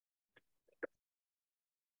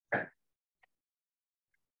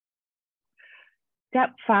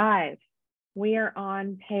Step 5, we are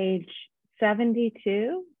on page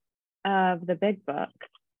 72 of the big book.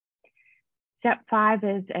 Step 5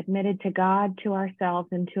 is admitted to God, to ourselves,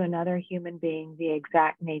 and to another human being the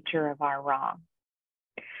exact nature of our wrong.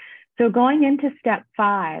 So going into step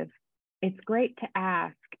 5, it's great to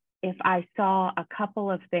ask if I saw a couple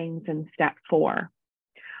of things in step 4.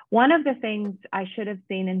 One of the things I should have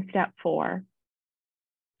seen in step 4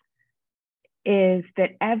 is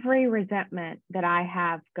that every resentment that I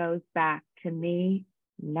have goes back to me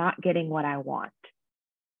not getting what I want.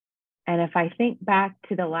 And if I think back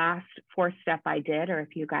to the last 4th step I did, or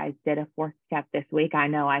if you guys did a 4th step this week, I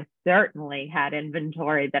know I certainly had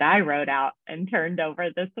inventory that I wrote out and turned over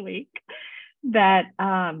this week that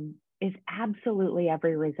is absolutely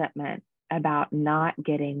every resentment about not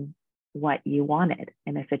getting what you wanted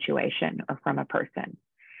in a situation or from a person.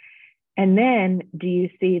 And then do you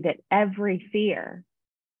see that every fear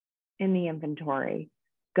in the inventory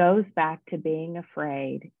goes back to being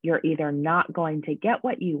afraid you're either not going to get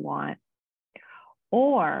what you want,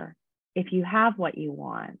 or if you have what you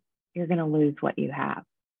want, you're going to lose what you have.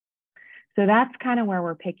 So that's kind of where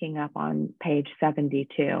we're picking up on page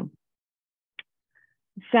 72.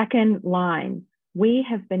 Second line, we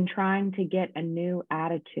have been trying to get a new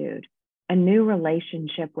attitude, a new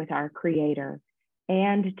relationship with our Creator,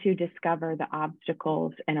 and to discover the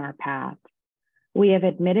obstacles in our path. We have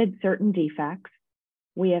admitted certain defects.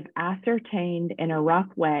 We have ascertained in a rough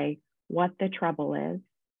way what the trouble is.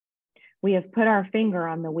 We have put our finger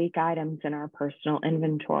on the weak items in our personal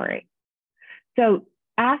inventory. So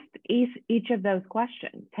ask each of those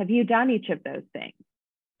questions. Have you done each of those things?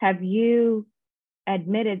 Have you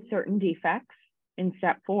admitted certain defects in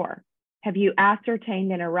step 4? Have you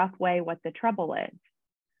ascertained in a rough way what the trouble is?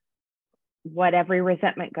 What every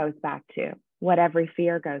resentment goes back to, what every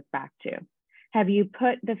fear goes back to? Have you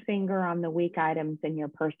put the finger on the weak items in your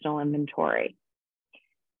personal inventory?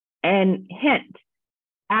 And hint,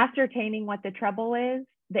 ascertaining what the trouble is,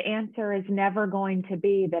 the answer is never going to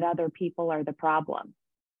be that other people are the problem.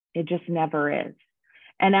 It just never is.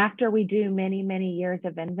 And after we do many, many years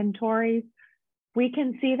of inventories, we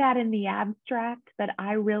can see that in the abstract, but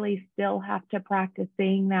I really still have to practice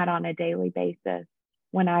seeing that on a daily basis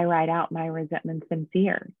when I write out my resentments and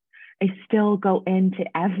fears. I still go into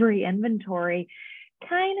every inventory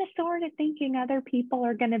kind of sort of thinking other people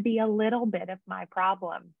are going to be a little bit of my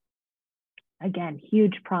problem. Again,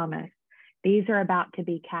 huge promise. These are about to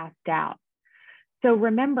be cast out. So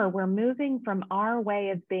remember, we're moving from our way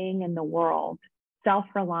of being in the world,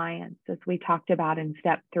 self-reliance, as we talked about in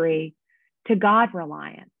step 3, to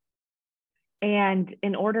God-reliance. And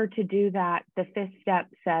in order to do that, the 5th step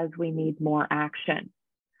says we need more action.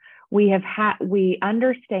 We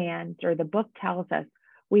understand, or the book tells us,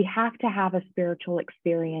 we have to have a spiritual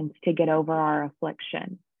experience to get over our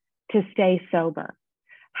affliction, to stay sober.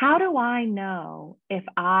 How do I know if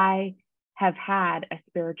I have had a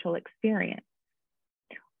spiritual experience?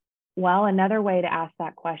 Well, another way to ask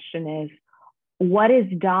that question is, what is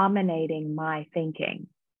dominating my thinking?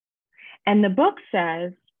 And the book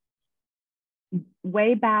says,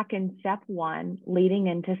 way back in step 1, leading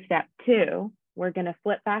into step 2, we're going to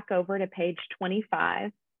flip back over to page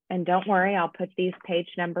 25. And don't worry, I'll put these page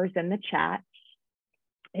numbers in the chat.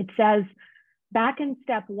 It says, back in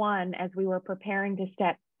step 1, as we were preparing to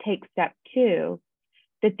take step 2,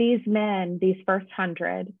 that these men, these first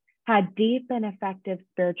 100, had deep and effective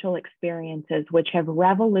spiritual experiences which have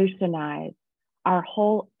revolutionized our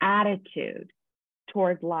whole attitude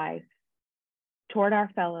toward life, toward our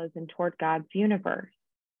fellows, and toward God's universe.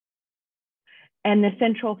 And the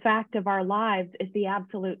central fact of our lives is the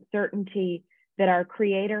absolute certainty that our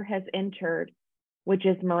Creator has entered, which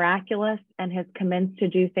is miraculous and has commenced to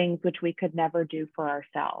do things which we could never do for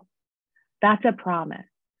ourselves. That's a promise.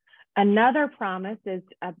 Another promise is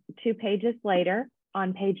 2 pages later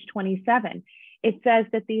on page 27. It says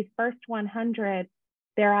that these first 100,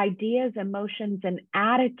 their ideas, emotions, and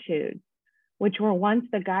attitudes, which were once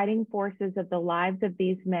the guiding forces of the lives of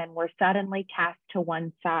these men, were suddenly cast to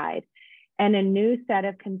one side, and a new set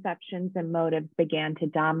of conceptions and motives began to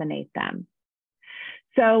dominate them.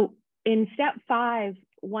 So in step 5,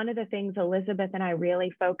 one of the things Elizabeth and I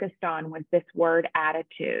really focused on was this word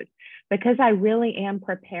attitude, because I really am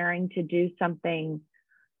preparing to do something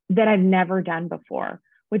that I've never done before,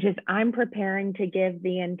 which is I'm preparing to give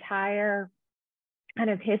the entire kind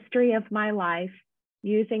of history of my life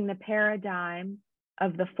using the paradigm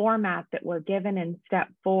of the format that we're given in step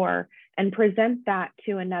 4 and present that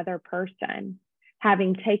to another person,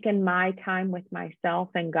 having taken my time with myself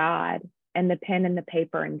and God and the pen and the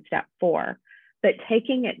paper in step 4, but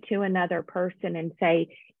taking it to another person and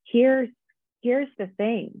say, here's here's the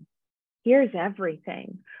thing. Here's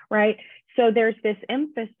everything, right? So there's this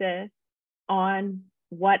emphasis on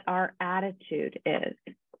what our attitude is.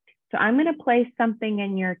 So I'm going to place something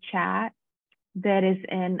in your chat that is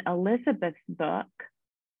in Elizabeth's book,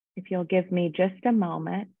 if you'll give me just a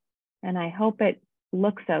moment, and I hope it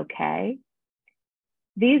looks okay.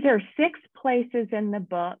 These are 6 places in the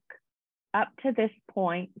book up to this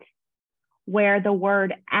point where the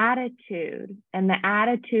word attitude and the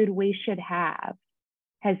attitude we should have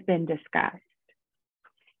has been discussed.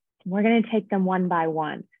 We're going to take them one by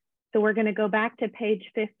one. So we're going to go back to page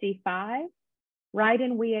 55, right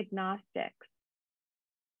in We Agnostics.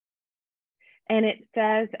 And it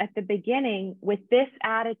says at the beginning, with this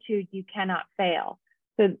attitude, you cannot fail.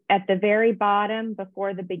 So at the very bottom,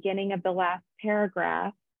 before the beginning of the last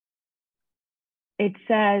paragraph, it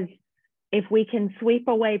says, if we can sweep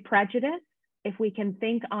away prejudice, if we can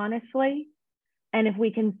think honestly, and if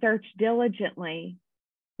we can search diligently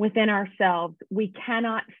within ourselves, we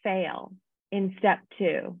cannot fail in step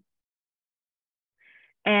 2.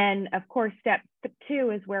 And of course, step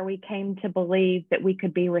 2 is where we came to believe that we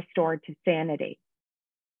could be restored to sanity.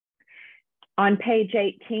 On page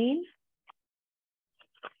 18,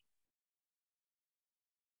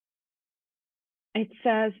 it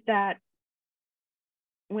says that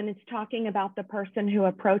when it's talking about the person who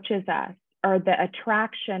approaches us or the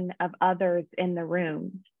attraction of others in the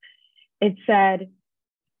room, it said,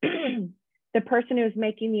 the person who is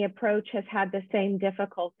making the approach has had the same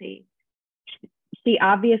difficulty. She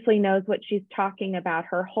obviously knows what she's talking about.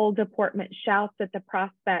 Her whole deportment shouts at the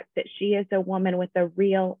prospect that she is a woman with a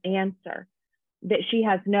real answer, that she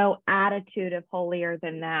has no attitude of holier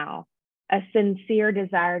than thou, a sincere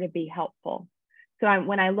desire to be helpful. So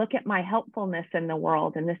when I look at my helpfulness in the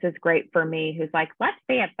world, and this is great for me, who's like, let's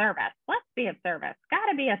be of service,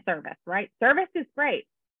 gotta be of service, right? Service is great.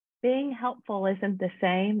 Being helpful isn't the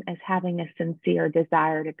same as having a sincere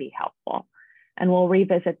desire to be helpful. And we'll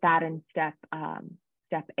revisit that in step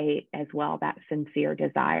 8 as well, that sincere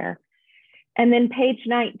desire. And then page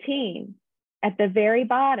 19, at the very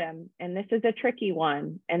bottom, and this is a tricky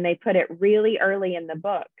one, and they put it really early in the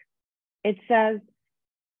book, it says,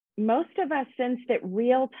 most of us sense that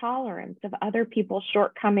real tolerance of other people's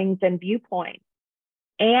shortcomings and viewpoints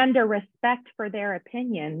and a respect for their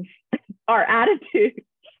opinions are attitudes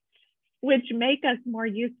which make us more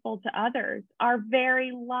useful to others. Our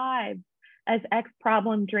very lives as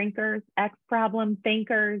ex-problem drinkers, ex-problem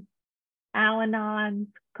thinkers, Al-Anons,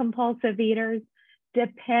 compulsive eaters,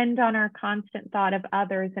 depend on our constant thought of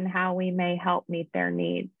others and how we may help meet their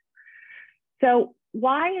needs. So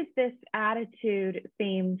why is this attitude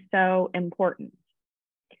theme so important?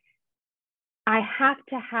 I have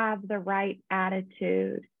to have the right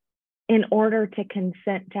attitude in order to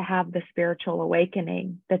consent to have the spiritual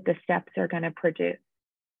awakening that the steps are going to produce.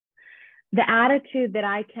 The attitude that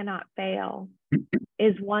I cannot fail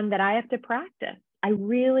is one that I have to practice. I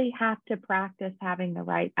really have to practice having the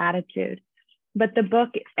right attitude. But the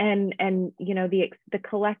book and you know, the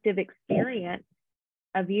collective experience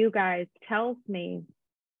of you guys tells me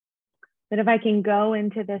that if I can go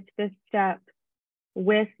into this 5th step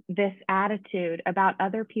with this attitude about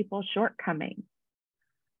other people's shortcomings,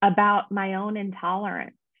 about my own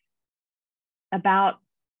intolerance, about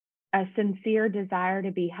a sincere desire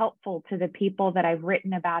to be helpful to the people that I've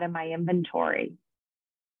written about in my inventory,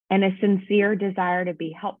 and a sincere desire to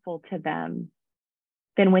be helpful to them,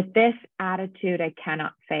 then with this attitude, I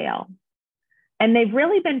cannot fail. And they've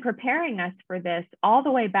really been preparing us for this all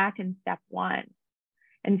the way back in step 1.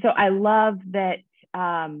 And so I love that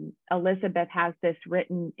Elizabeth has this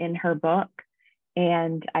written in her book,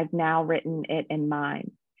 and I've now written it in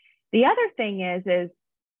mine. The other thing is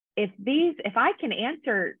if I can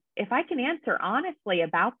answer honestly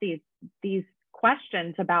about these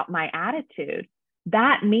questions about my attitude,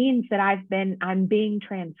 that means that I'm being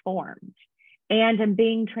transformed, and I'm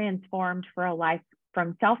being transformed for a life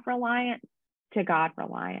from self-reliance to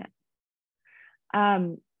God-reliant.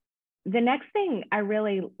 The next thing I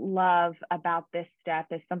really love about this step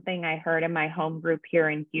is something I heard in my home group here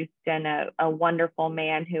in Houston. A wonderful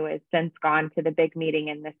man who has since gone to the big meeting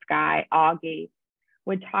in the sky, Augie,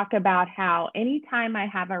 would talk about how anytime I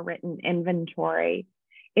have a written inventory,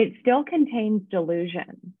 it still contains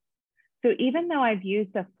delusion. So even though I've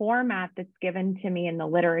used a format that's given to me in the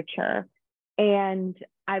literature, and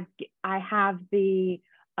I have the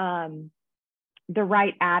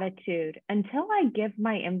right attitude, until I give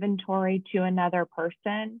my inventory to another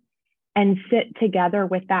person and sit together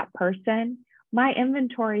with that person, my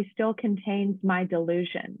inventory still contains my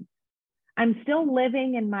delusions. I'm still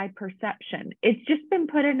living in my perception. It's just been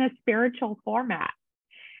put in a spiritual format.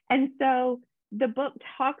 And so the book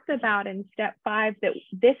talks about in step 5 that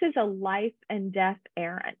this is a life and death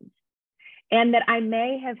errand, and that I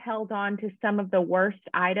may have held on to some of the worst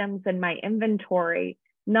items in my inventory,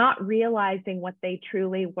 not realizing what they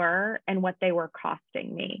truly were and what they were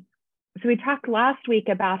costing me. So we talked last week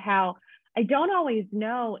about how I don't always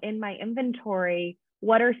know in my inventory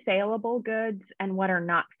what are saleable goods and what are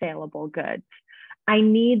not saleable goods. I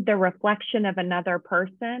need the reflection of another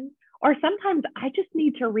person, or sometimes I just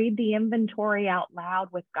need to read the inventory out loud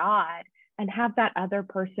with God and have that other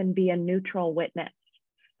person be a neutral witness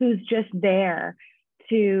who's just there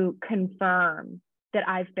to confirm that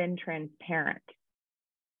I've been transparent.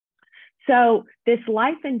 So this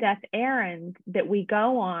life and death errand that we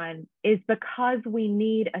go on is because we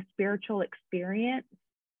need a spiritual experience,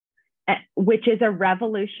 which is a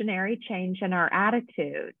revolutionary change in our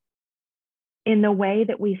attitude, in the way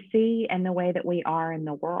that we see and the way that we are in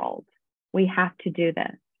the world. We have to do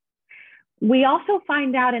this. We also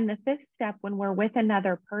find out in the 5th step, when we're with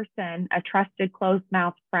another person, a trusted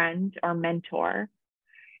closed-mouth friend or mentor,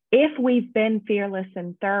 if we've been fearless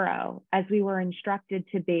and thorough, as we were instructed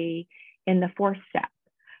to be in the 4th step.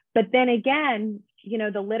 But then again, you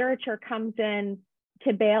know, the literature comes in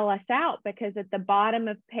to bail us out, because at the bottom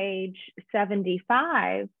of page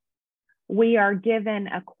 75, we are given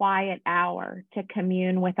a quiet hour to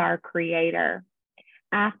commune with our Creator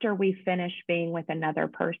after we finish being with another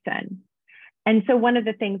person. And so one of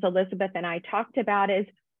the things Elizabeth and I talked about is,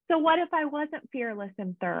 so what if I wasn't fearless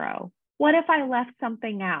and thorough? What if I left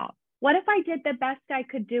something out? What if I did the best I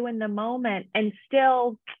could do in the moment and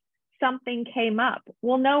still something came up?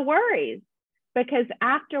 Well, no worries, because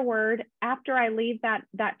afterward, after I leave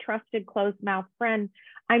that trusted closed-mouth friend,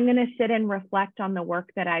 I'm going to sit and reflect on the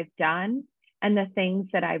work that I've done and the things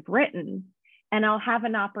that I've written. And I'll have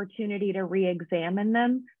an opportunity to re-examine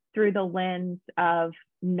them through the lens of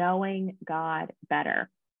knowing God better.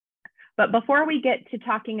 But before we get to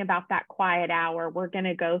talking about that quiet hour, we're going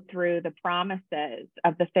to go through the promises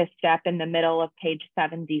of the 5th step in the middle of page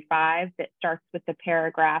 75 that starts with the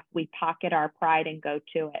paragraph, "We pocket our pride and go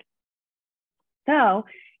to it." So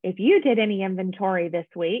if you did any inventory this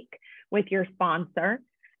week with your sponsor,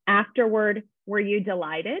 afterward, were you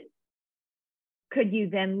delighted? Could you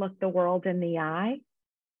then look the world in the eye?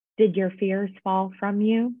 Did your fears fall from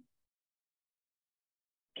you?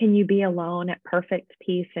 Can you be alone at perfect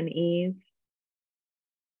peace and ease?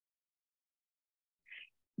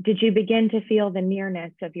 Did you begin to feel the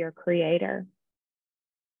nearness of your Creator?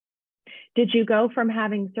 Did you go from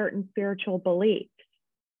having certain spiritual beliefs,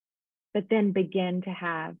 but then begin to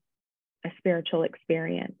have a spiritual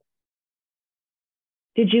experience?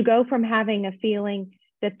 Did you go from having a feeling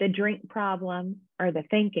that the drink problem or the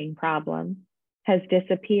thinking problem has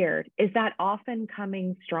disappeared? Is that often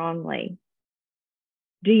coming strongly?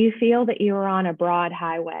 Do you feel that you are on a broad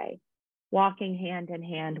highway, walking hand in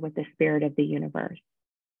hand with the spirit of the universe?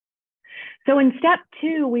 So in step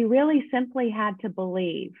 2, we really simply had to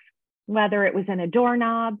believe, whether it was in a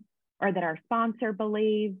doorknob, or that our sponsor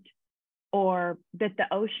believed, or that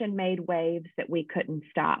the ocean made waves that we couldn't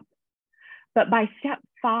stop. But by step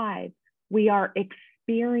 5, we are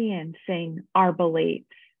experiencing our beliefs,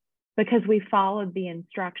 because we followed the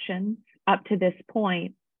instructions up to this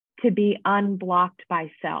point to be unblocked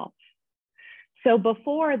by self. So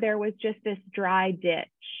before, there was just this dry ditch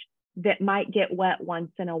that might get wet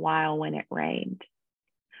once in a while when it rained.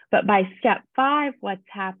 But by step 5, what's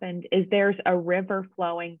happened is there's a river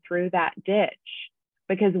flowing through that ditch,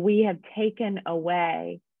 because we have taken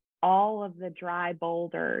away all of the dry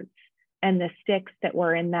boulders and the sticks that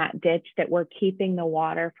were in that ditch that were keeping the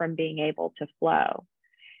water from being able to flow.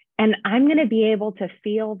 And I'm going to be able to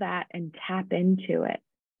feel that and tap into it.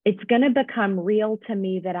 It's going to become real to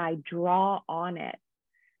me that I draw on it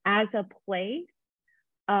as a place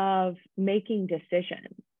of making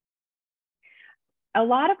decisions. A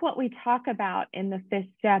lot of what we talk about in the 5th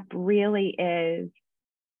step really is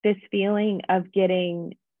this feeling of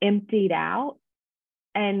getting emptied out,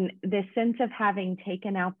 and this sense of having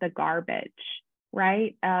taken out the garbage,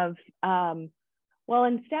 right? Well,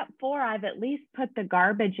 in step 4, I've at least put the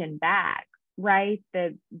garbage in bags, right?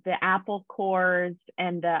 The apple cores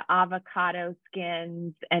and the avocado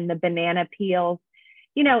skins and the banana peels.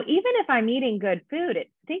 You know, even if I'm eating good food,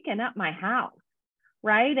 it's stinking up my house,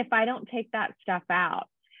 right? If I don't take that stuff out.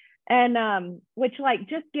 And which, like,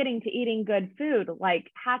 just getting to eating good food, like,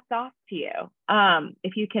 hats off to you.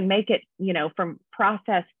 If you can make it, you know, from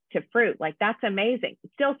processed to fruit, like, that's amazing.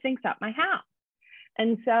 It still stinks up my house.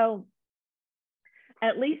 And so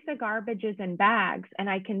at least the garbage is in bags, and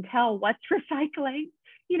I can tell what's recycling.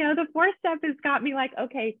 You know, the 4th step has got me like,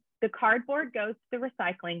 okay, the cardboard goes to the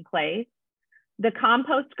recycling place. The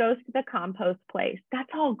compost goes to the compost place. That's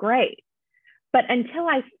all great. But until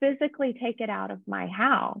I physically take it out of my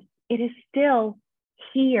house, it is still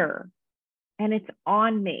here and it's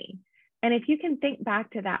on me. And if you can think back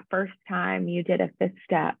to that first time you did a fifth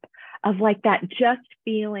step of like that just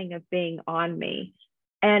feeling of being on me.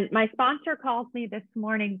 And my sponsor called me this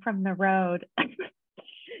morning from the road.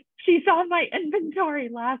 She saw my inventory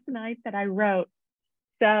last night that I wrote.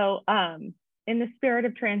 So in the spirit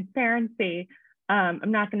of transparency,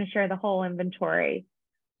 I'm not going to share the whole inventory,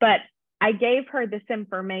 but I gave her this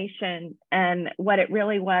information, and what it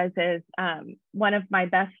really was is one of my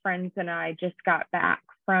best friends and I just got back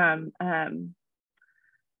from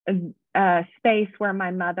a space where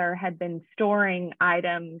my mother had been storing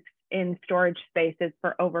items in storage spaces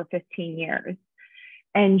for over 15 years.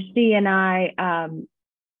 And she and I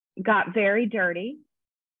got very dirty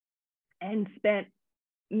and spent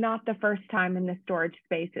not the first time in the storage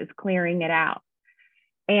spaces clearing it out.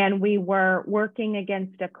 And we were working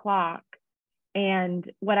against a clock. And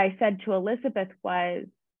what I said to Elizabeth was,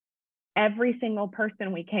 every single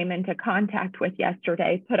person we came into contact with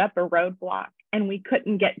yesterday put up a roadblock and we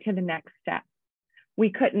couldn't get to the next step.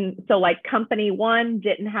 We couldn't, so like company one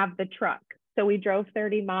didn't have the truck. So we drove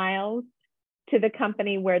 30 miles to the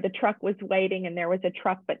company where the truck was waiting and there was a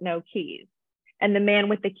truck but no keys. And the man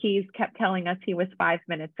with the keys kept telling us he was 5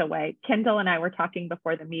 minutes away. Kendall and I were talking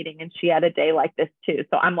before the meeting and she had a day like this too.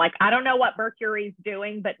 So I'm like, I don't know what Mercury's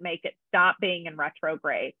doing, but make it stop being in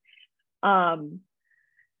retrograde.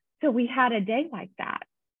 So we had a day like that.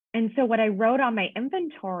 And so what I wrote on my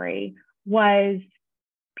inventory was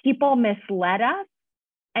people misled us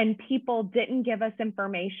and people didn't give us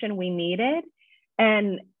information we needed.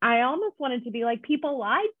 And I almost wanted to be like, people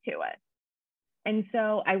lied to us. And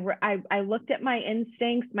so I looked at my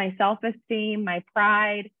instincts, my self-esteem, my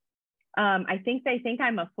pride. I think they think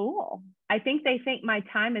I'm a fool. I think they think my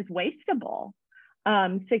time is wastable.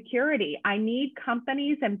 Security. I need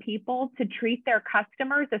companies and people to treat their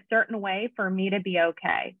customers a certain way for me to be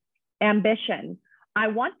okay. Ambition. I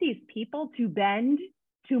want these people to bend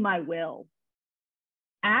to my will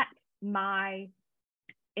at my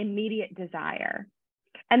immediate desire.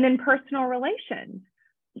 And then personal relations.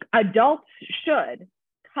 Adults should,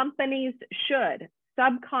 companies should,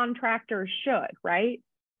 subcontractors should, right?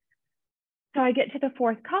 So I get to the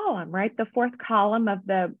fourth column, right? The fourth column of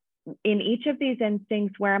in each of these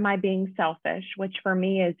instincts, where am I being selfish, which for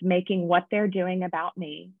me is making what they're doing about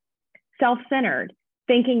me. Self-centered,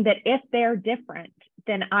 thinking that if they're different,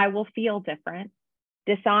 then I will feel different.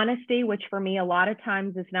 Dishonesty, which for me a lot of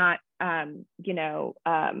times is not,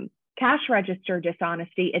 cash register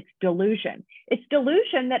dishonesty, it's delusion. It's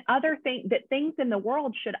delusion that that things in the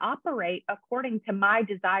world should operate according to my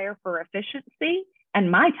desire for efficiency and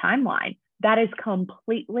my timeline. That is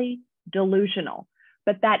completely delusional.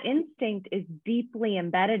 But that instinct is deeply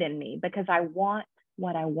embedded in me because I want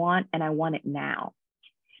what I want and I want it now.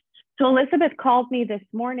 So Elizabeth called me this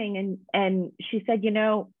morning and she said,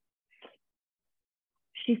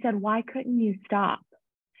 she said, why couldn't you stop?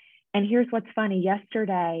 And here's what's funny.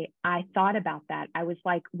 Yesterday, I thought about that. I was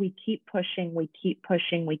like, we keep pushing, we keep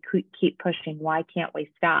pushing, we keep pushing. Why can't we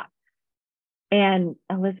stop? And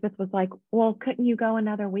Elizabeth was like, well, couldn't you go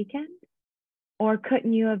another weekend? Or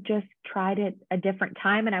couldn't you have just tried it a different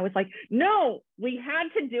time? And I was like, no, we had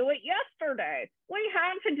to do it yesterday. We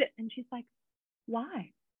had to do. And she's like,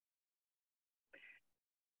 why?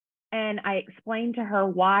 And I explained to her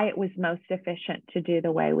why it was most efficient to do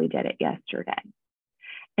the way we did it yesterday.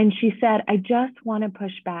 And she said, I just want to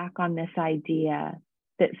push back on this idea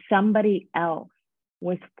that somebody else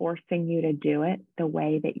was forcing you to do it the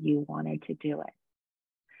way that you wanted to do it.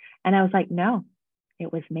 And I was like, no,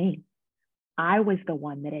 it was me. I was the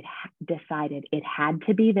one that decided it had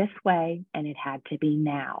to be this way and it had to be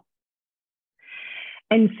now.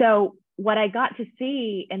 And so what I got to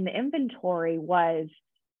see in the inventory was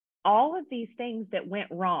all of these things that went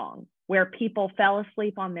wrong, where people fell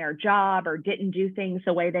asleep on their job or didn't do things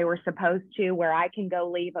the way they were supposed to, where I can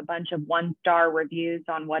go leave a bunch of 1-star reviews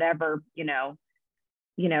on whatever,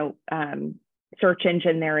 search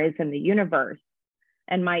engine there is in the universe.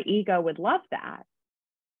 And my ego would love that.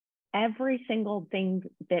 Every single thing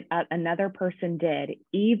that another person did,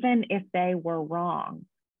 even if they were wrong,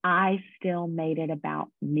 I still made it about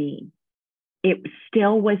me. It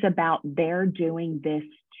still was about they're doing this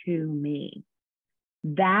to me.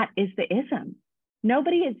 That is the ism.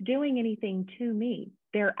 Nobody is doing anything to me.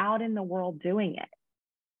 They're out in the world doing it.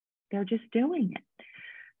 They're just doing it.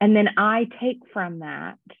 And then I take from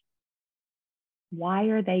that, why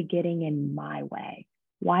are they getting in my way?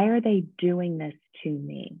 Why are they doing this to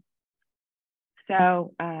me?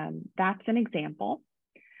 So that's an example.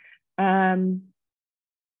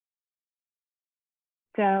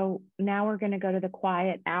 So now we're going to go to the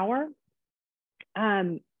quiet hour.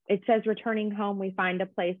 It says returning home, we find a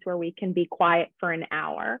place where we can be quiet for an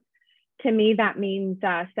hour. To me, that means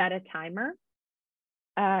set a timer,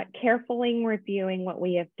 carefully reviewing what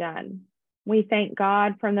we have done. We thank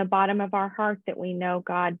God from the bottom of our heart that we know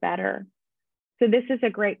God better. So this is a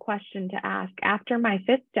great question to ask. After my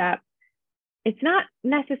fifth step, it's not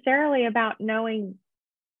necessarily about knowing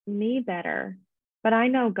me better, but I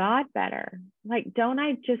know God better. Like, don't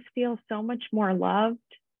I just feel so much more loved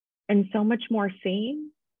and so much more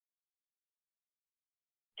seen?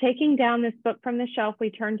 Taking down this book from the shelf, we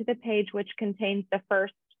turn to the page which contains the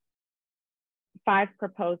first 5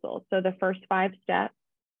 proposals, so the first 5 steps.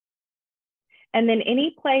 And then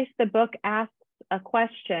any place the book asks a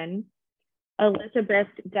question, Elizabeth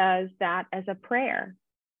does that as a prayer.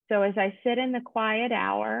 So as I sit in the quiet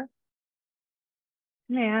hour,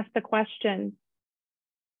 I ask the question,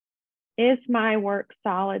 is my work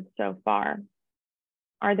solid so far?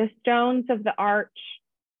 Are the stones of the arch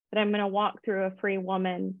that I'm going to walk through a free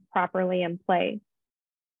woman properly in place?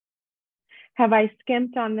 Have I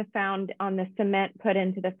skimped on the cement put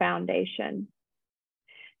into the foundation?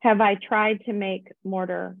 Have I tried to make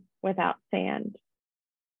mortar without sand?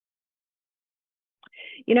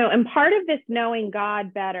 You know, and part of this knowing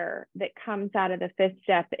God better that comes out of the 5th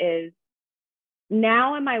step is,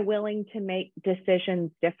 now am I willing to make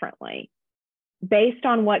decisions differently based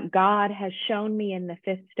on what God has shown me in the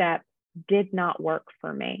 5th step did not work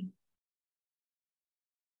for me?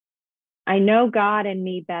 I know God and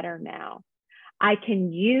me better now. I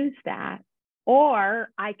can use that,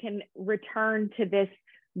 or I can return to this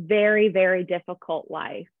very, very difficult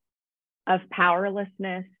life of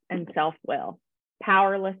powerlessness and self-will.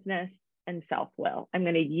 Powerlessness and self-will. I'm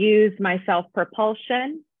going to use my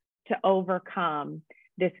self-propulsion to overcome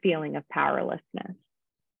this feeling of powerlessness.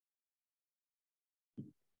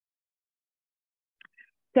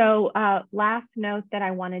 So last note that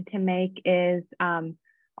I wanted to make is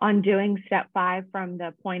on doing step 5 from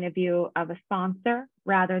the point of view of a sponsor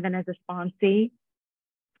rather than as a sponsee.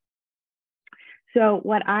 So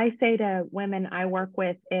what I say to women I work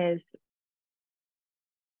with is,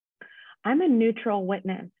 I'm a neutral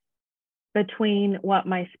witness between what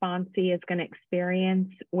my sponsee is going to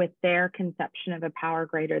experience with their conception of a power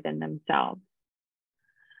greater than themselves.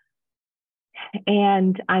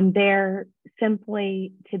 And I'm there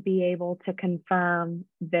simply to be able to confirm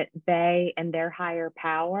that they and their higher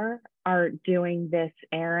power are doing this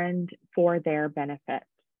errand for their benefit.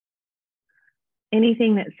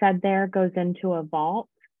 Anything that's said there goes into a vault.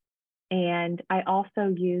 And I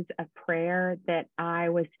also use a prayer that I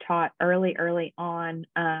was taught early on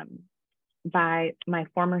by my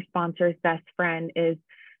former sponsor's best friend. Is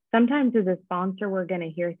sometimes as a sponsor, we're going to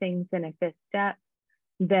hear things in a 5th step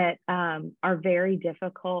that are very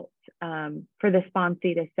difficult for the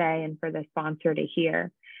sponsee to say and for the sponsor to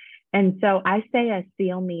hear. And so I say a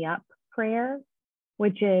seal me up prayer,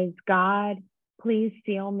 which is, God, please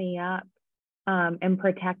seal me up and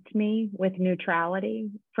protect me with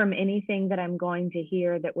neutrality from anything that I'm going to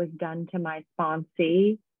hear that was done to my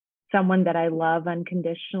sponsee, someone that I love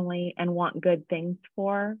unconditionally and want good things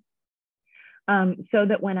for, so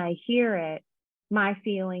that when I hear it, my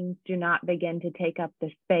feelings do not begin to take up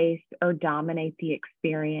the space or dominate the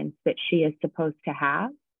experience that she is supposed to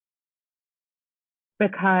have,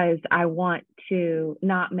 because I want to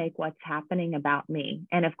not make what's happening about me.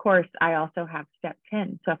 And of course, I also have step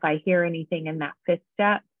 10. So if I hear anything in that 5th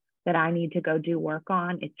step that I need to go do work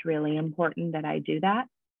on, it's really important that I do that.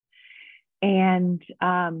 And,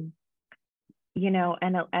 you know,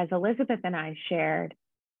 and as Elizabeth and I shared,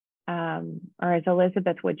 or as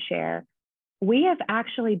Elizabeth would share, we have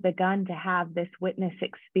actually begun to have this witness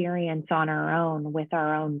experience on our own with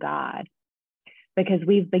our own God, because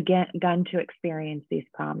we've begun to experience these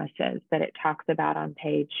promises that it talks about on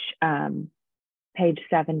page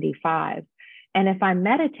 75. And if I'm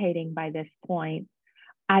meditating by this point,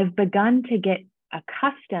 I've begun to get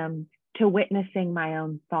accustomed to witnessing my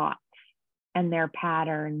own thoughts and their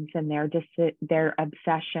patterns and their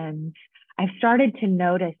obsessions. I've started to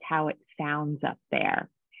notice how it sounds up there.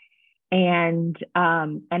 And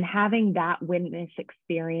having that witness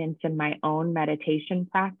experience in my own meditation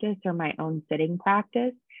practice or my own sitting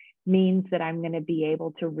practice means that I'm going to be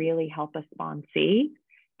able to really help a sponsee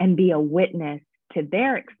and be a witness to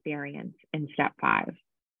their experience in step 5,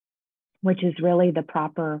 which is really the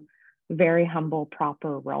proper, very humble,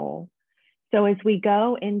 proper role. So as we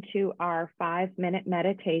go into our 5-minute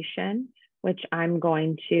meditation, which I'm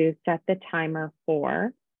going to set the timer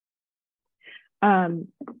for, Um,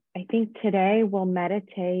 I think today we'll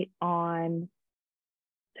meditate on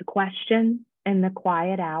the questions in the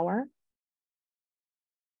quiet hour,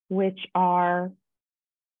 which are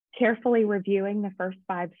carefully reviewing the first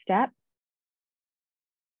 5 steps.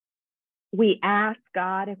 We ask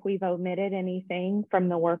God if we've omitted anything from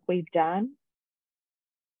the work we've done,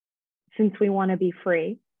 since we want to be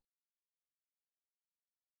free.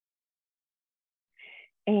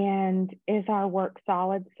 And is our work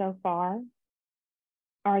solid so far?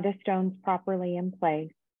 Are the stones properly in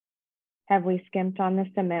place? Have we skimped on the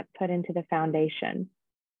cement put into the foundation?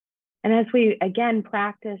 And as we again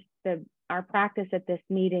practice our practice at this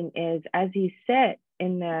meeting is, as you sit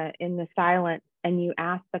in the silence and you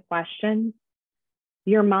ask the questions,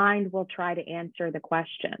 your mind will try to answer the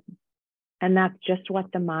question. And that's just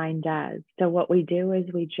what the mind does. So what we do is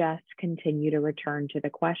we just continue to return to the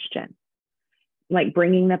question, like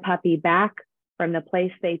bringing the puppy back from the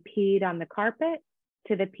place they peed on the carpet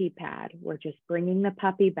to the pee pad. We're just bringing the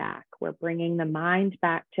puppy back. We're bringing the mind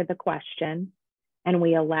back to the question, and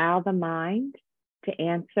we allow the mind to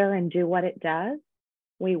answer and do what it does.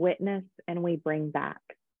 We witness and we bring back.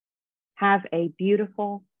 Have a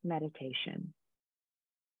beautiful meditation.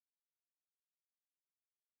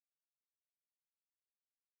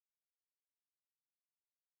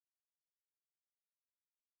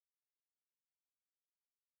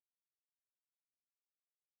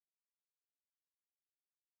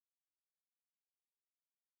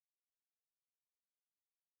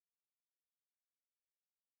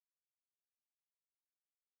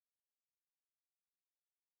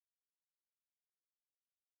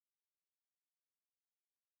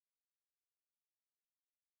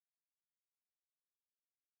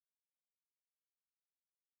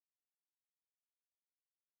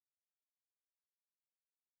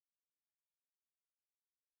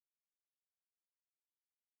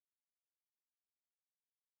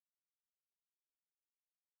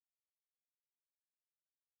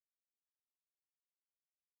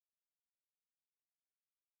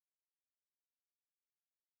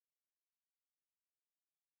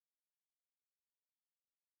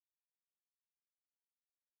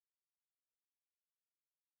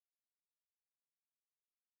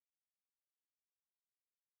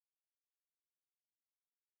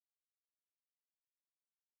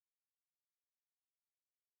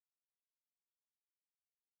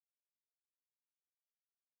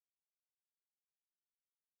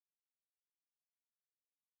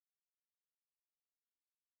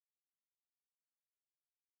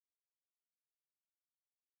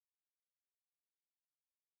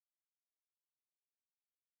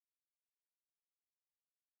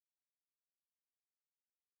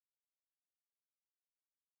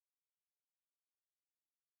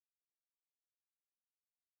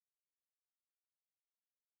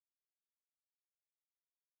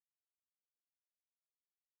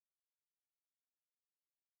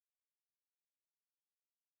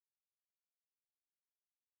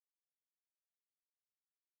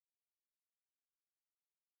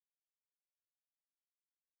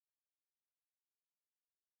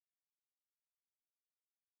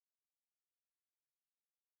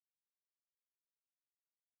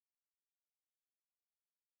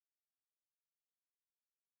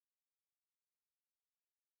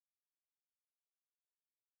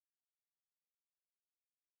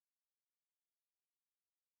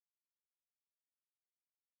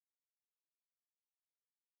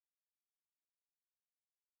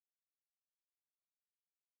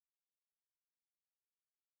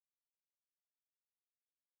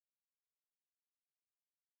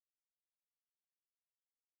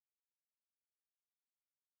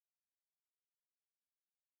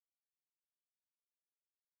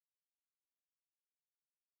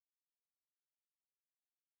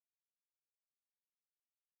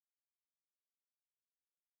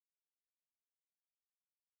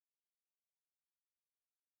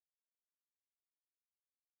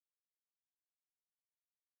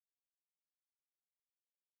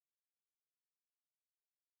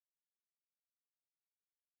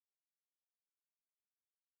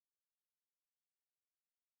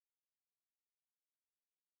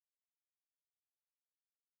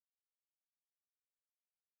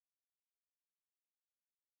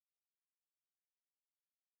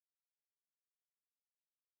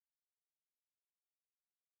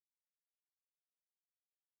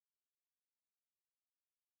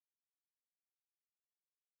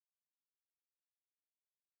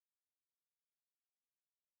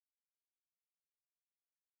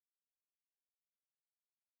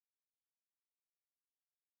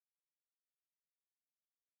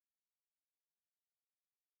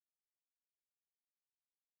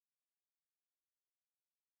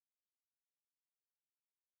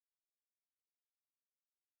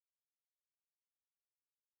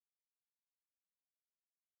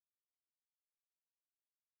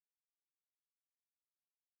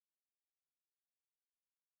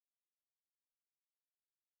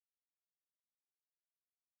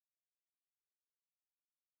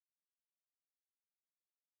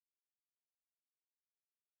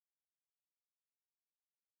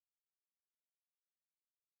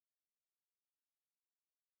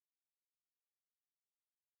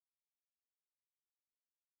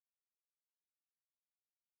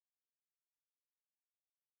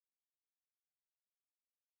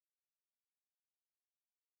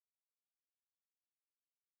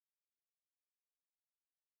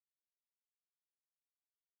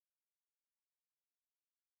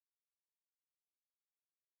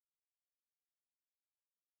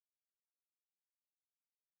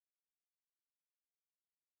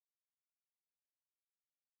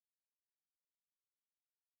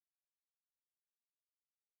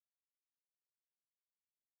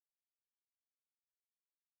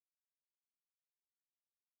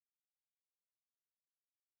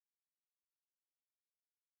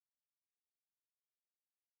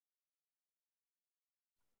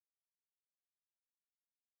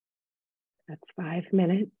 That's 5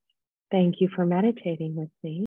 minutes. Thank you for meditating with me.